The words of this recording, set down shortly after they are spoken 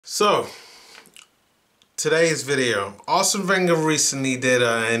So, today's video, Arsene Wenger recently did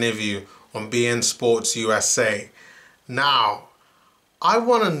an interview on BeinSports USA. Now, I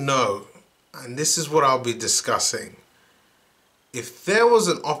want to know, and this is what I'll be discussing, if there was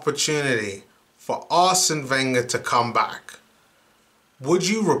an opportunity for Arsene Wenger to come back, would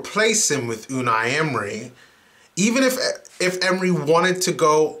you replace him with Unai Emery? Even if Emery wanted to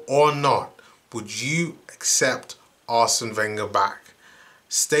go or not, would you accept Arsene Wenger back?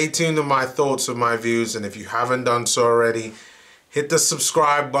 Stay tuned to my thoughts and my views, and if you haven't done so already, hit the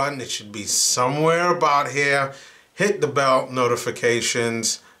subscribe button. It should be somewhere about here. Hit the bell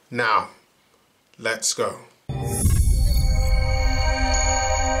notifications. Now, let's go.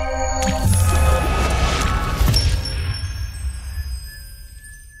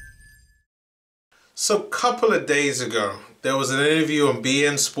 So a couple of days ago, there was an interview on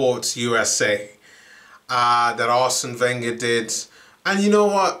BeinSports USA that Arsene Wenger did. And you know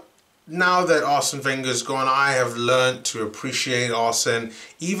what? Now that Arsene Wenger's gone, I have learned to appreciate Arsene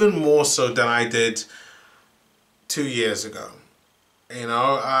even more so than I did 2 years ago. You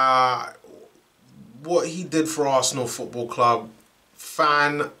know, what he did for Arsenal Football Club,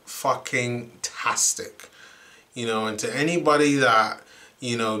 fan-fucking-tastic. You know, and to anybody that,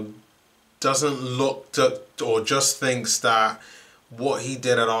 you know, doesn't look to, or just thinks that what he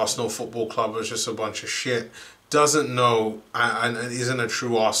did at Arsenal Football Club was just a bunch of shit, doesn't know and isn't a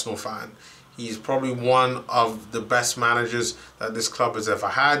true Arsenal fan. He's probably one of the best managers that this club has ever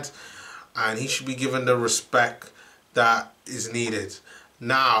had, and he should be given the respect that is needed.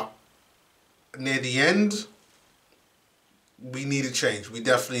 Now, near the end, we need a change. We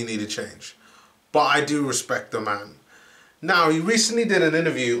definitely need a change. But I do respect the man. Now, he recently did an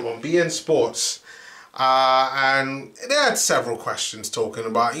interview on BeinSports, and they had several questions talking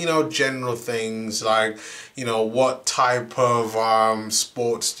about, you know, general things like, you know, what type of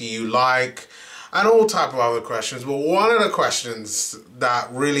sports do you like, and all type of other questions. But one of the questions that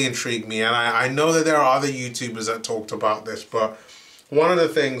really intrigued me, and I know that there are other YouTubers that talked about this, but one of the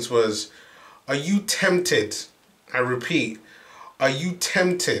things was, are you tempted, I repeat, are you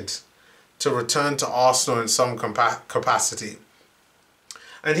tempted to return to Arsenal in some capacity?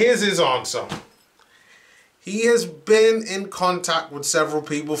 And here's his answer. He has been in contact with several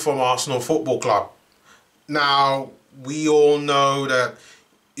people from Arsenal Football Club. Now, we all know that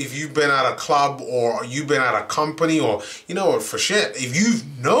if you've been at a club or you've been at a company, or, you know what, for shit, if you've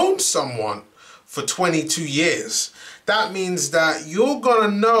known someone for 22 years, that means that you're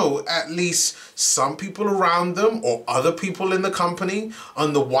gonna know at least some people around them or other people in the company,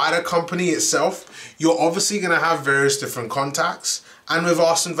 on the wider company itself. You're obviously gonna have various different contacts. And with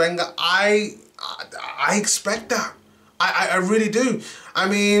Arsene Wenger, I expect that. I really do. I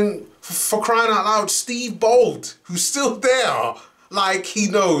mean, for crying out loud, Steve Bold, who's still there, like, he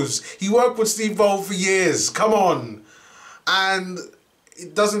knows. He worked with Steve Bold for years. Come on. And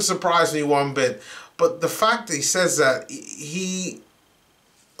it doesn't surprise me one bit. But the fact that he says that,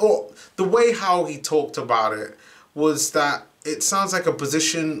 the way how he talked about it was that it sounds like a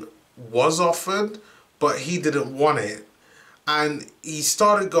position was offered, but he didn't want it. And he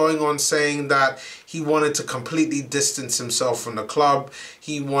started going on saying that he wanted to completely distance himself from the club.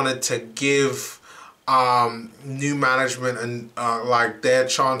 He wanted to give new management and like their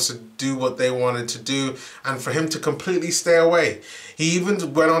chance to do what they wanted to do, and for him to completely stay away. He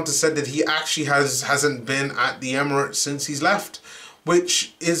even went on to say that he actually hasn't been at the Emirates since he's left,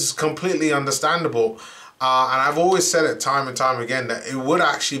 which is completely understandable. And I've always said it time and time again that it would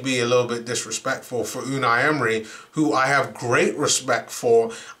actually be a little bit disrespectful for Unai Emery, who I have great respect for,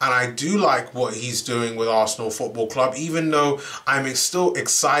 and I do like what he's doing with Arsenal Football Club. Even though I'm still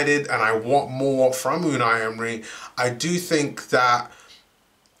excited and I want more from Unai Emery, I do think that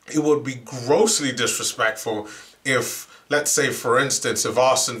it would be grossly disrespectful if, let's say for instance, if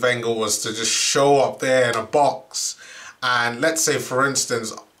Arsene Wenger was to just show up there in a box, and let's say for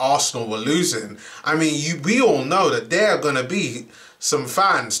instance Arsenal were losing. I mean, we all know that there are going to be some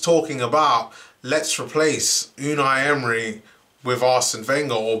fans talking about, let's replace Unai Emery with Arsene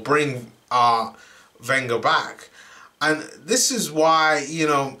Wenger, or bring Wenger back. And this is why, you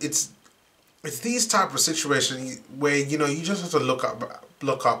know, it's these type of situations where, you know, you just have to look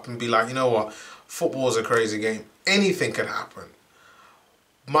up and be like, you know what, football is a crazy game. Anything can happen.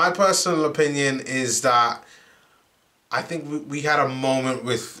 My personal opinion is that I think we had a moment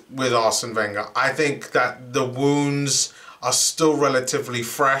with Arsene Wenger. I think that the wounds are still relatively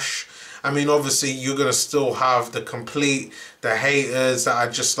fresh. I mean, obviously, you're going to still have the haters that are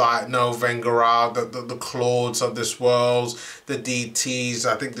just like, no, Wenger out, the Claudes of this world, the DTs,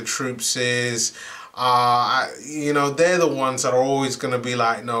 I think the Troops is. You know, they're the ones that are always going to be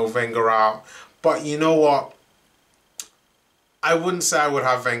like, no, Wenger out. But you know what? I wouldn't say I would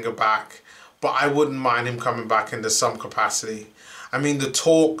have Wenger back, but I wouldn't mind him coming back into some capacity. I mean, the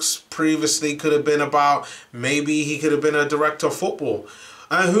talks previously could have been about maybe he could have been a director of football.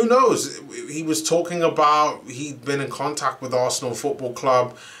 And who knows? He was talking about he'd been in contact with Arsenal Football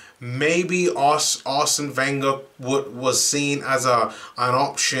Club. Maybe Arsene Wenger was seen as an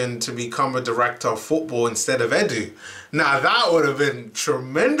option to become a director of football instead of Edu. Now that would have been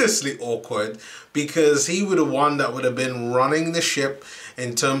tremendously awkward, because he would have one that would have been running the ship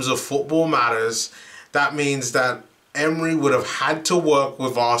in terms of football matters. That means that Emery would have had to work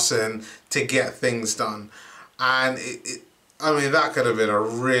with Arsene to get things done. And I mean, that could have been a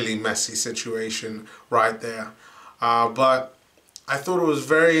really messy situation right there. But I thought it was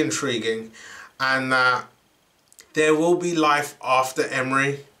very intriguing, and that there will be life after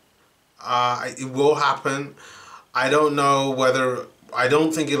Emery. It will happen. I don't know whether, I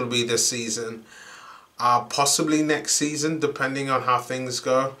don't think it'll be this season. Possibly next season, depending on how things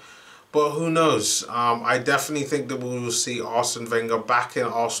go. But who knows? I definitely think that we will see Arsene Wenger back in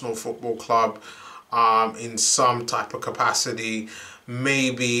Arsenal Football Club in some type of capacity.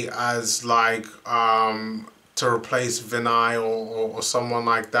 Maybe as like to replace Vinay or someone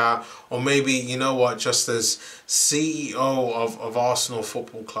like that. Or maybe, you know what, just as CEO of Arsenal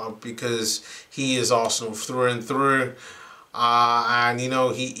Football Club, because he is Arsenal through and through. And, you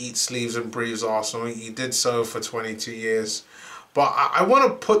know, he eats, sleeps and breathes Arsenal. He did so for 22 years. But I want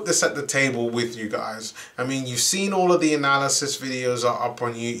to put this at the table with you guys. I mean, you've seen all of the analysis videos are up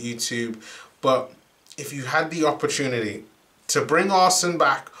on YouTube. But if you had the opportunity to bring Arsene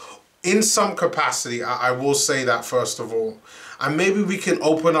back in some capacity, I will say that first of all. And maybe we can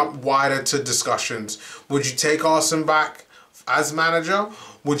open up wider to discussions. Would you take Arsene back as manager?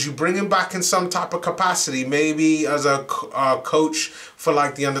 Would you bring him back in some type of capacity? Maybe as a coach for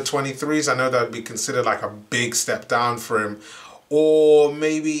like the under-23s. I know that would be considered like a big step down for him. Or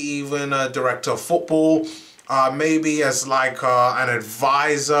maybe even a director of football. Maybe as like an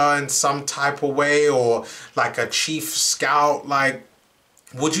advisor in some type of way, or like a chief scout. Like,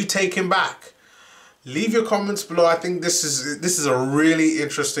 would you take him back? Leave your comments below. I think this is a really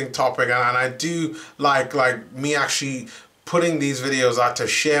interesting topic, and I do like me actually putting these videos out to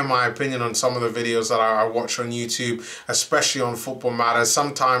share my opinion on some of the videos that I watch on YouTube, especially on Football Matters.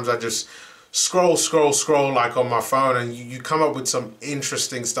 Sometimes I just scroll like on my phone, and you come up with some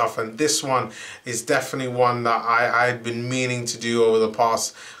interesting stuff, and this one is definitely one that I'd been meaning to do over the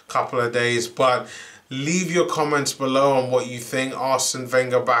past couple of days. But leave your comments below on what you think. Arsene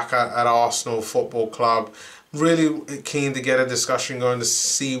Wenger back at Arsenal Football Club. Really keen to get a discussion going to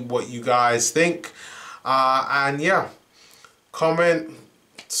see what you guys think. And yeah, comment,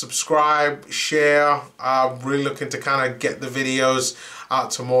 subscribe, share. Really looking to kind of get the videos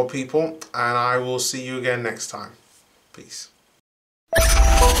out to more people. And I will see you again next time. Peace.